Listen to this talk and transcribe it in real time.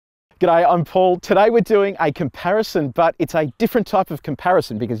G'day, I'm Paul. Today we're doing a comparison, but it's a different type of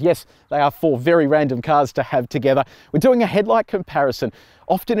comparison because yes, they are four very random cars to have together. We're doing a headlight comparison.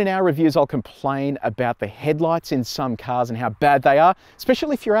 Often in our reviews, I'll complain about the headlights in some cars and how bad they are,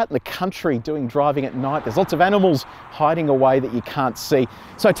 especially if you're out in the country driving at night. There's lots of animals hiding away that you can't see.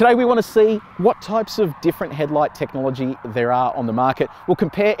 So today we want to see what types of different headlight technology there are on the market. We'll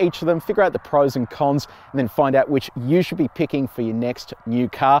compare each of them, figure out the pros and cons, and then find out which you should be picking for your next new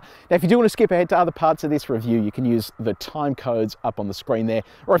car. Now, if you do want to skip ahead to other parts of this review, you can use the time codes up on the screen there.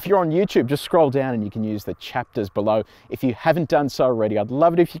 Or if you're on YouTube, just scroll down and you can use the chapters below. If you haven't done so already, I'd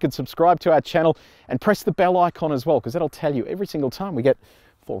love it if you could subscribe to our channel and press the bell icon as well, because that'll tell you every single time we get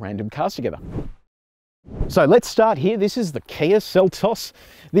four random cars together. So let's start here. This is the Kia Seltos.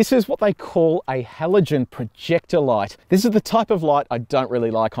 This is what they call a halogen projector light. This is the type of light I don't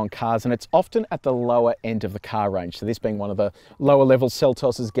really like on cars, and it's often at the lower end of the car range. So this being one of the lower level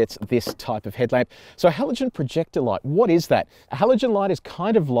Seltoses gets this type of headlamp. So a halogen projector light, what is that? A halogen light is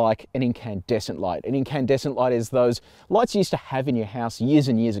kind of like an incandescent light. An incandescent light is those lights you used to have in your house years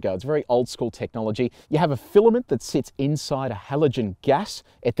and years ago. It's very old school technology. You have a filament that sits inside a halogen gas.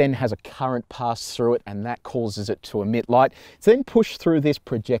 It then has a current pass through it, and that causes it to emit light. It's then pushed through this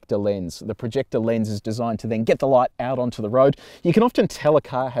projector lens. The projector lens is designed to then get the light out onto the road. You can often tell a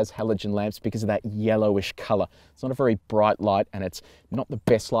car has halogen lamps because of that yellowish color. It's not a very bright light, and it's not the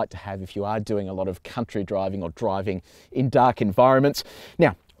best light to have if you are doing a lot of country driving or driving in dark environments.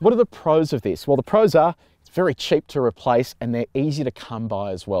 Now, what are the pros of this? Well, the pros are it's very cheap to replace and they're easy to come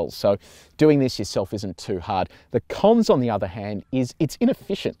by as well. So doing this yourself isn't too hard. The cons, on the other hand, is it's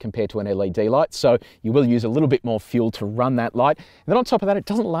inefficient compared to an LED light. So you will use a little bit more fuel to run that light. And then on top of that, it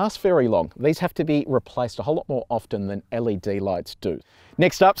doesn't last very long. These have to be replaced a whole lot more often than LED lights do.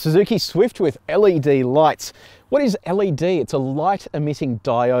 Next up, Suzuki Swift with LED lights. What is LED? It's a light emitting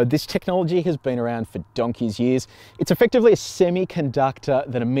diode. This technology has been around for donkey's years. It's effectively a semiconductor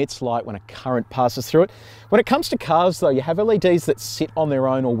that emits light when a current passes through it. When it comes to cars though, you have LEDs that sit on their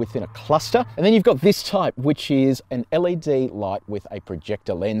own or within a cluster. And then you've got this type, which is an LED light with a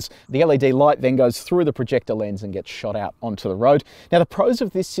projector lens. The LED light then goes through the projector lens and gets shot out onto the road. Now, the pros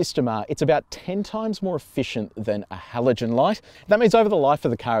of this system are it's about 10 times more efficient than a halogen light. That means over the life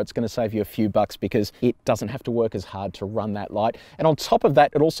of the car, it's going to save you a few bucks because it doesn't have to work as hard to run that light. And on top of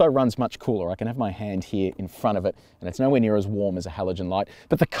that, it also runs much cooler. I can have my hand here in front of it and it's nowhere near as warm as a halogen light.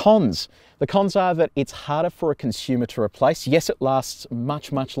 But the cons are that it's harder for a consumer to replace. Yes, it lasts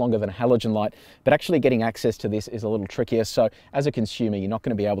much longer than a halogen light, but actually getting access to this is a little trickier. So as a consumer, you're not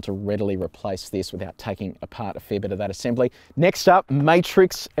going to be able to readily replace this without taking apart a fair bit of that assembly. Next up,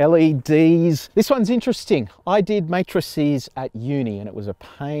 matrix LEDs. This one's interesting. I did matrices at uni and it was a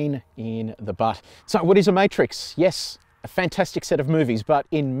pain in the butt. So what is a matrix? Yes, a fantastic set of movies, but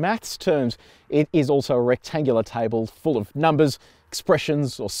in maths terms, it is also a rectangular table full of numbers,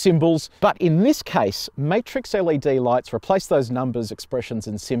 expressions or symbols. But in this case, matrix LED lights replace those numbers, expressions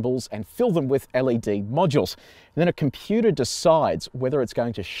and symbols and fill them with LED modules. And then a computer decides whether it's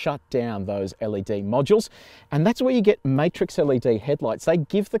going to shut down those LED modules. And that's where you get matrix LED headlights. They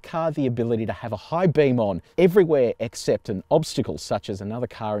give the car the ability to have a high beam on everywhere except an obstacle, such as another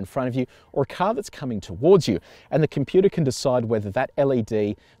car in front of you or a car that's coming towards you. And the computer can decide whether that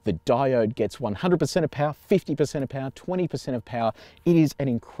LED, the diode, gets 100% of power, 50% of power, 20% of power. It is an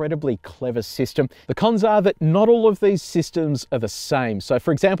incredibly clever system. The cons are that not all of these systems are the same. So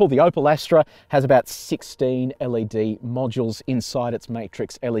for example, the Opel Astra has about 16 LED modules inside its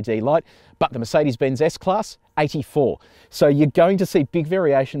matrix LED light, but the Mercedes-Benz S-Class, 84. So you're going to see big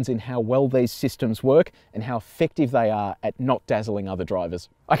variations in how well these systems work and how effective they are at not dazzling other drivers.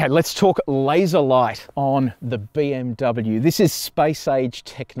 Okay, let's talk laser light on the BMW. This is space age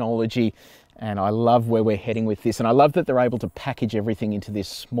technology. And I love where we're heading with this. And I love that they're able to package everything into this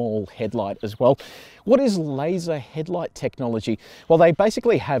small headlight as well. What is laser headlight technology? Well, they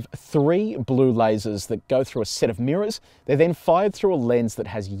basically have 3 blue lasers that go through a set of mirrors. They're then fired through a lens that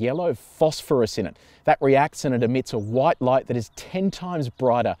has yellow phosphorus in it. That reacts and it emits a white light that is 10 times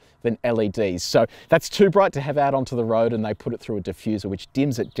brighter than LEDs. So that's too bright to have out onto the road, and they put it through a diffuser which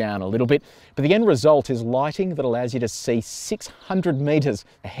dims it down a little bit. But the end result is lighting that allows you to see 600 meters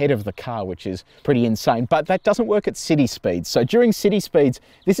ahead of the car, which is pretty insane. But that doesn't work at city speeds. So during city speeds,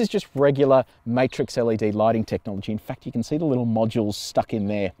 this is just regular matrix LED lighting technology. In fact, you can see the little modules stuck in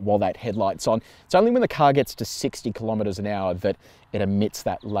there while that headlight's on. It's only when the car gets to 60 kilometers an hour that it emits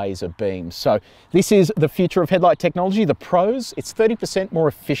that laser beam. So this is the future of headlight technology. The pros, it's 30% more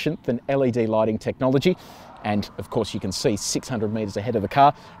efficient than LED lighting technology. And of course you can see 600 meters ahead of the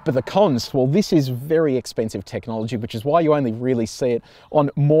car. But the cons, well, this is very expensive technology, which is why you only really see it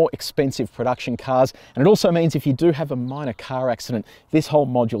on more expensive production cars. And it also means if you do have a minor car accident, this whole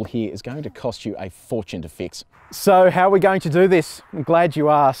module here is going to cost you a fortune to fix. So how are we going to do this? I'm glad you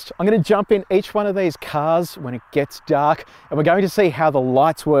asked. I'm going to jump in each one of these cars when it gets dark, and we're going to see how the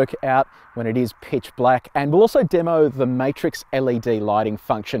lights work out when it is pitch black. And we'll also demo the matrix LED lighting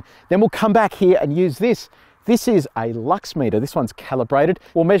function. Then we'll come back here and use this. This is a lux meter. This one's calibrated.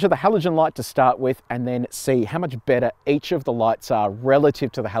 We'll measure the halogen light to start with and then see how much better each of the lights are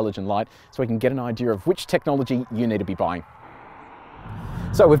relative to the halogen light, so we can get an idea of which technology you need to be buying.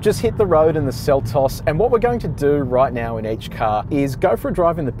 So we've just hit the road in the Seltos, and what we're going to do right now in each car is go for a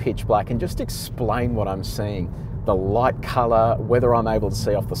drive in the pitch black and just explain what I'm seeing. The light color, whether I'm able to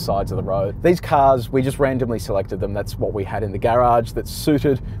see off the sides of the road. These cars, we just randomly selected them. That's what we had in the garage that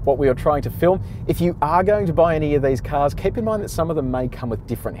suited what we were trying to film. If you are going to buy any of these cars, keep in mind that some of them may come with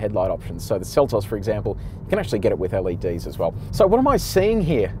different headlight options. So the Seltos, for example, you can actually get it with LEDs as well. So what am I seeing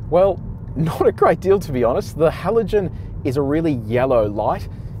here? Well, not a great deal, to be honest. The halogen is a really yellow light,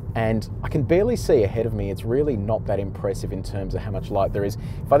 and I can barely see ahead of me. It's really not that impressive in terms of how much light there is.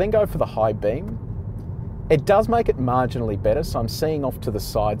 If I then go for the high beam, it does make it marginally better, so I'm seeing off to the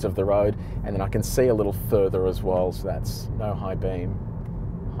sides of the road, and then I can see a little further as well, so that's no high beam,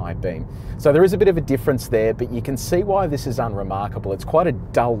 high beam. So there is a bit of a difference there, but you can see why this is unremarkable. It's quite a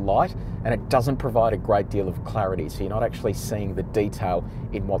dull light, and it doesn't provide a great deal of clarity, so you're not actually seeing the detail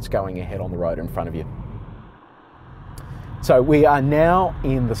in what's going ahead on the road in front of you. So we are now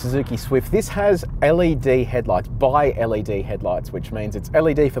in the Suzuki Swift. This has LED headlights, bi-LED headlights, which means it's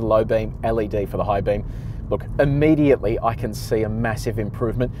LED for the low beam, LED for the high beam. Look, immediately I can see a massive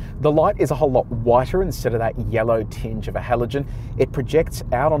improvement. The light is a whole lot whiter instead of that yellow tinge of a halogen. It projects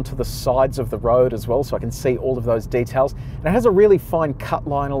out onto the sides of the road as well, so I can see all of those details. And it has a really fine cut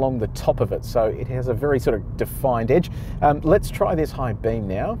line along the top of it, so it has a very sort of defined edge. Let's try this high beam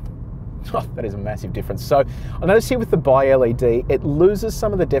now. Oh, that is a massive difference. So I notice here with the bi-LED, it loses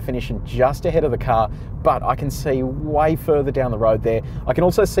some of the definition just ahead of the car, but I can see way further down the road there. I can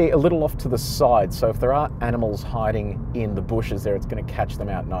also see a little off to the side, so if there are animals hiding in the bushes there, it's going to catch them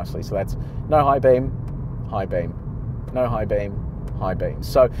out nicely. So that's no high beam, no high beam, high beam.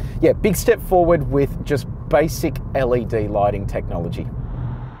 So yeah, big step forward with just basic LED lighting technology.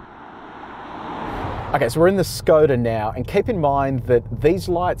 Okay, so we're in the Skoda now, and keep in mind that these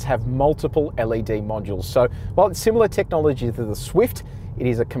lights have multiple LED modules. So while it's similar technology to the Swift, it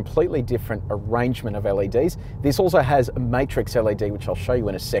is a completely different arrangement of LEDs. This also has a matrix LED, which I'll show you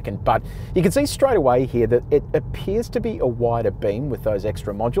in a second, but you can see straight away here that it appears to be a wider beam with those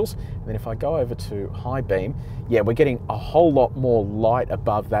extra modules. And then if I go over to high beam, yeah, we're getting a whole lot more light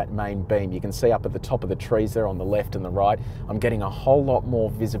above that main beam. You can see up at the top of the trees there on the left and the right, I'm getting a whole lot more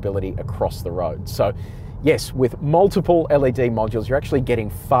visibility across the road. So yes, with multiple LED modules, you're actually getting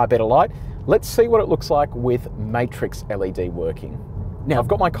far better light. Let's see what it looks like with matrix LED working. Now I've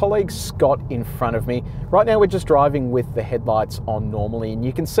got my colleague Scott in front of me. Right now we're just driving with the headlights on normally, and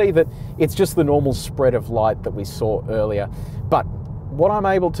you can see that it's just the normal spread of light that we saw earlier. But what I'm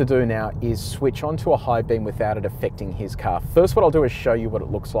able to do now is switch onto a high beam without it affecting his car. First, what I'll do is show you what it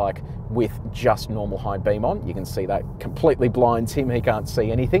looks like with just normal high beam on. You can see that completely blinds him, he can't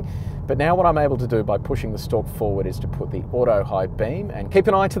see anything. But now what I'm able to do by pushing the stalk forward is to put the auto high beam and keep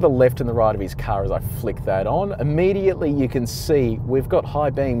an eye to the left and the right of his car as I flick that on. Immediately you can see we've got high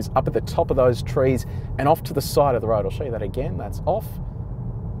beams up at the top of those trees and off to the side of the road. I'll show you that again. That's off,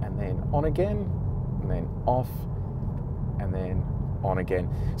 and then on again, and then off, and then on again.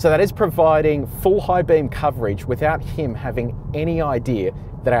 So that is providing full high beam coverage without him having any idea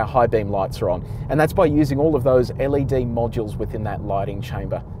that our high beam lights are on. And that's by using all of those LED modules within that lighting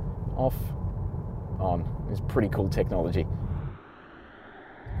chamber. Off, on. It's pretty cool technology.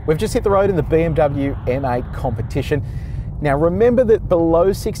 We've just hit the road in the BMW M8 competition. Now remember that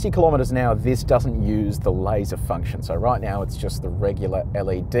below 60 kilometers an hour, this doesn't use the laser function. So right now it's just the regular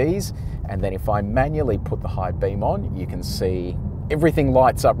LEDs. And then if I manually put the high beam on, you can see everything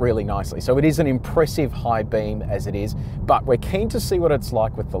lights up really nicely. So it is an impressive high beam as it is, but we're keen to see what it's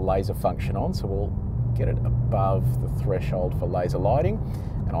like with the laser function on. So we'll get it above the threshold for laser lighting.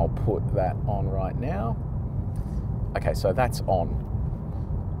 And I'll put that on right now. Okay, so that's on.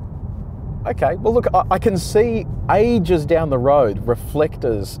 Okay, well look, I can see ages down the road,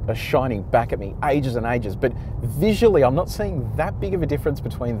 reflectors are shining back at me, ages and ages, but visually I'm not seeing that big of a difference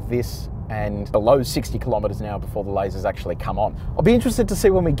between this and below 60 kilometers an hour before the lasers actually come on. I'll be interested to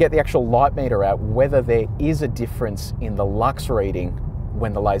see when we get the actual light meter out, whether there is a difference in the lux reading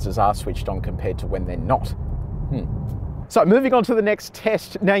when the lasers are switched on compared to when they're not. So moving on to the next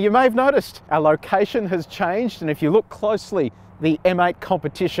test. Now you may have noticed our location has changed, and if you look closely, the M8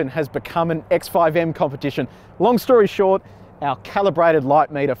 competition has become an X5M competition. Long story short, our calibrated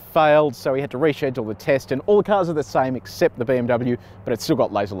light meter failed, so we had to reschedule the test, and all the cars are the same except the BMW, but it's still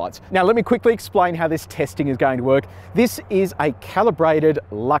got laser lights. Now let me quickly explain how this testing is going to work. This is a calibrated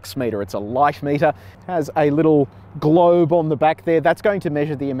lux meter. It's a light meter, has a little globe on the back there. That's going to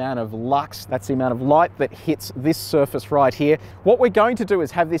measure the amount of lux, that's the amount of light that hits this surface right here. What we're going to do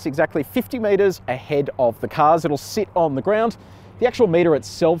is have this exactly 50 meters ahead of the cars. It'll sit on the ground. The actual meter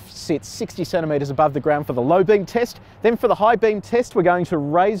itself sits 60 centimeters above the ground for the low beam test. Then for the high beam test, we're going to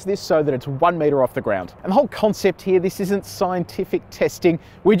raise this so that it's 1 meter off the ground. And the whole concept here, this isn't scientific testing.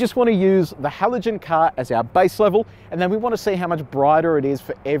 We just want to use the halogen car as our base level, and then we want to see how much brighter it is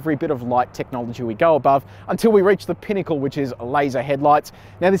for every bit of light technology we go above until we reach the pinnacle, which is laser headlights.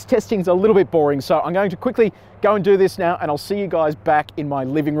 Now this testing's a little bit boring, so I'm going to quickly go and do this now, and I'll see you guys back in my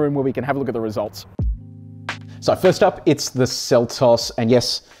living room where we can have a look at the results. So first up, it's the Seltos, and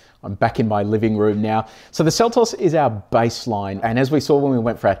yes, I'm back in my living room now. So the Seltos is our baseline, and as we saw when we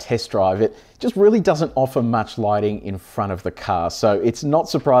went for our test drive, it just really doesn't offer much lighting in front of the car. So it's not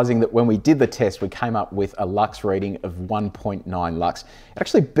surprising that when we did the test, we came up with a lux reading of 1.9 lux. It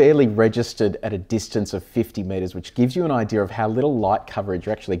actually barely registered at a distance of 50 meters, which gives you an idea of how little light coverage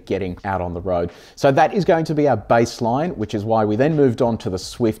you're actually getting out on the road. So that is going to be our baseline, which is why we then moved on to the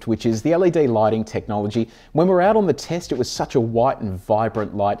Swift, which is the LED lighting technology. When we were out on the test, it was such a white and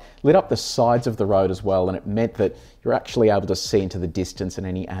vibrant light, lit up the sides of the road as well, and it meant that you're actually able to see into the distance and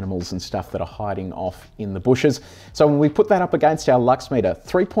any animals and stuff that are hiding off in the bushes. So when we put that up against our lux meter,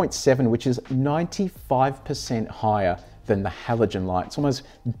 3.7, which is 95% higher than the halogen light. It's almost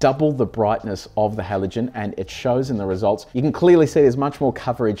double the brightness of the halogen, and it shows in the results. You can clearly see there's much more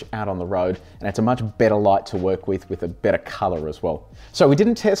coverage out on the road, and it's a much better light to work with a better color as well. So we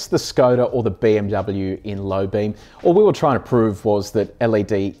didn't test the Skoda or the BMW in low beam. All we were trying to prove was that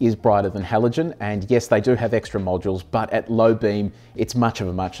LED is brighter than halogen, and yes, they do have extra modules, but at low beam, it's much of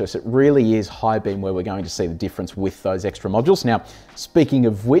a muchness. It really is high beam where we're going to see the difference with those extra modules. Now, speaking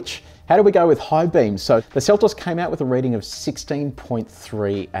of which, how do we go with high beam? So the Seltos came out with a reading of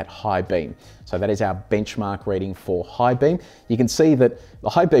 16.3 at high beam. So that is our benchmark reading for high beam. You can see that the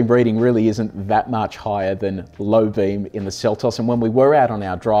high beam reading really isn't that much higher than low beam in the Seltos. And when we were out on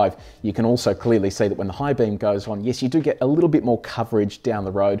our drive, you can also clearly see that when the high beam goes on, yes, you do get a little bit more coverage down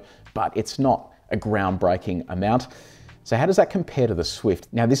the road, but it's not a groundbreaking amount. So how does that compare to the Swift?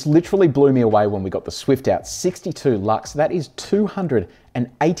 Now this literally blew me away when we got the Swift out. 62 lux, that is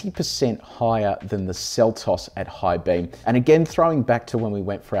 280% higher than the Seltos at high beam. And again, throwing back to when we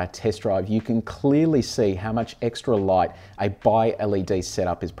went for our test drive, you can clearly see how much extra light a bi-LED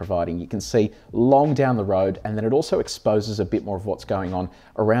setup is providing. You can see long down the road, and then it also exposes a bit more of what's going on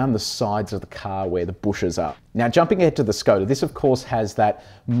around the sides of the car where the bushes are. Now jumping ahead to the Skoda, this of course has that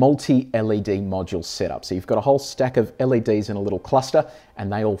multi-LED module setup. So you've got a whole stack of LEDs in a little cluster, and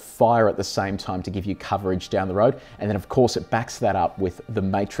they all fire at the same time to give you coverage down the road. And then of course it backs that up with the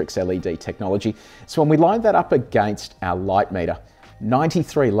matrix LED technology. So when we line that up against our light meter,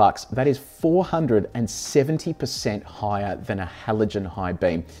 93 lux, that is 470% higher than a halogen high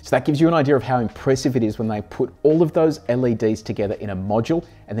beam. So that gives you an idea of how impressive it is when they put all of those LEDs together in a module,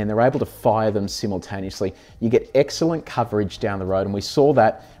 and then they're able to fire them simultaneously. You get excellent coverage down the road, and we saw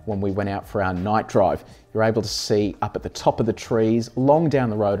that when we went out for our night drive. You're able to see up at the top of the trees, long down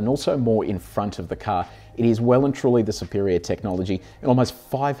the road, and also more in front of the car. It is well and truly the superior technology, and almost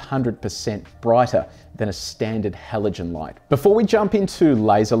 500% brighter than a standard halogen light. Before we jump into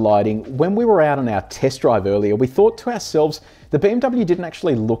laser lighting, when we were out on our test drive earlier, we thought to ourselves, the BMW didn't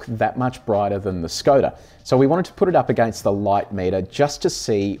actually look that much brighter than the Skoda. So we wanted to put it up against the light meter just to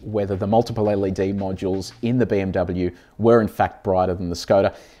see whether the multiple LED modules in the BMW were in fact brighter than the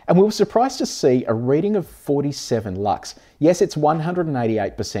Skoda. And we were surprised to see a reading of 47 lux. Yes, it's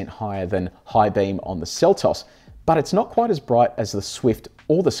 188% higher than high beam on the Seltos, but it's not quite as bright as the Swift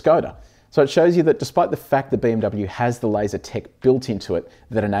or the Skoda. So it shows you that despite the fact that BMW has the laser tech built into it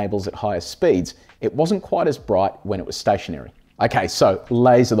that enables at higher speeds, it wasn't quite as bright when it was stationary. Okay, so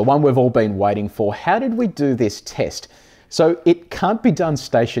laser, the one we've all been waiting for. How did we do this test? So it can't be done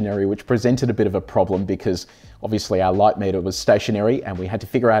stationary, which presented a bit of a problem because obviously our light meter was stationary and we had to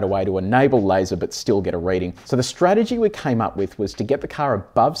figure out a way to enable laser but still get a reading. So the strategy we came up with was to get the car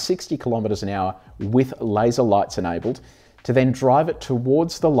above 60 kilometers an hour with laser lights enabled, to then drive it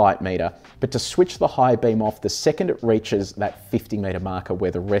towards the light meter, but to switch the high beam off the second it reaches that 50 meter marker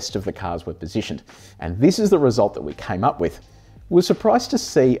where the rest of the cars were positioned. And this is the result that we came up with. We were surprised to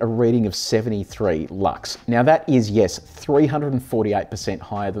see a reading of 73 lux. Now that is, yes, 348%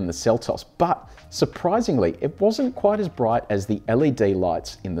 higher than the Seltos, but surprisingly, it wasn't quite as bright as the LED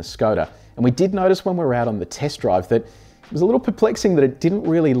lights in the Skoda. And we did notice when we were out on the test drive that it was a little perplexing that it didn't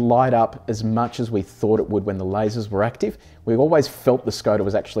really light up as much as we thought it would when the lasers were active. We always felt the Skoda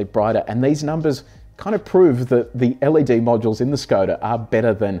was actually brighter, and these numbers kind of prove that the LED modules in the Skoda are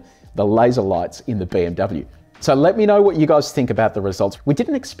better than the laser lights in the BMW. So let me know what you guys think about the results. We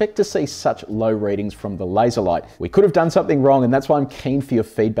didn't expect to see such low readings from the laser light. We could have done something wrong, and that's why I'm keen for your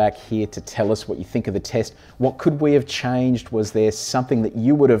feedback here to tell us what you think of the test. What could we have changed? Was there something that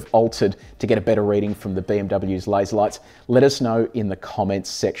you would have altered to get a better reading from the BMW's laser lights? Let us know in the comments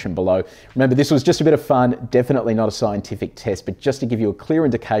section below. Remember, this was just a bit of fun, definitely not a scientific test, but just to give you a clear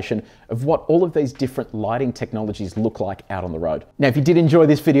indication of what all of these different lighting technologies look like out on the road. Now, if you did enjoy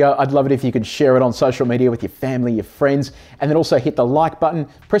this video, I'd love it if you could share it on social media with your family, your friends, and then also hit the like button,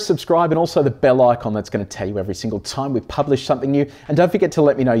 press subscribe, and also the bell icon that's going to tell you every single time we publish something new. And don't forget to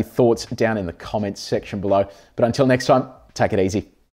let me know your thoughts down in the comments section below. But until next time, take it easy.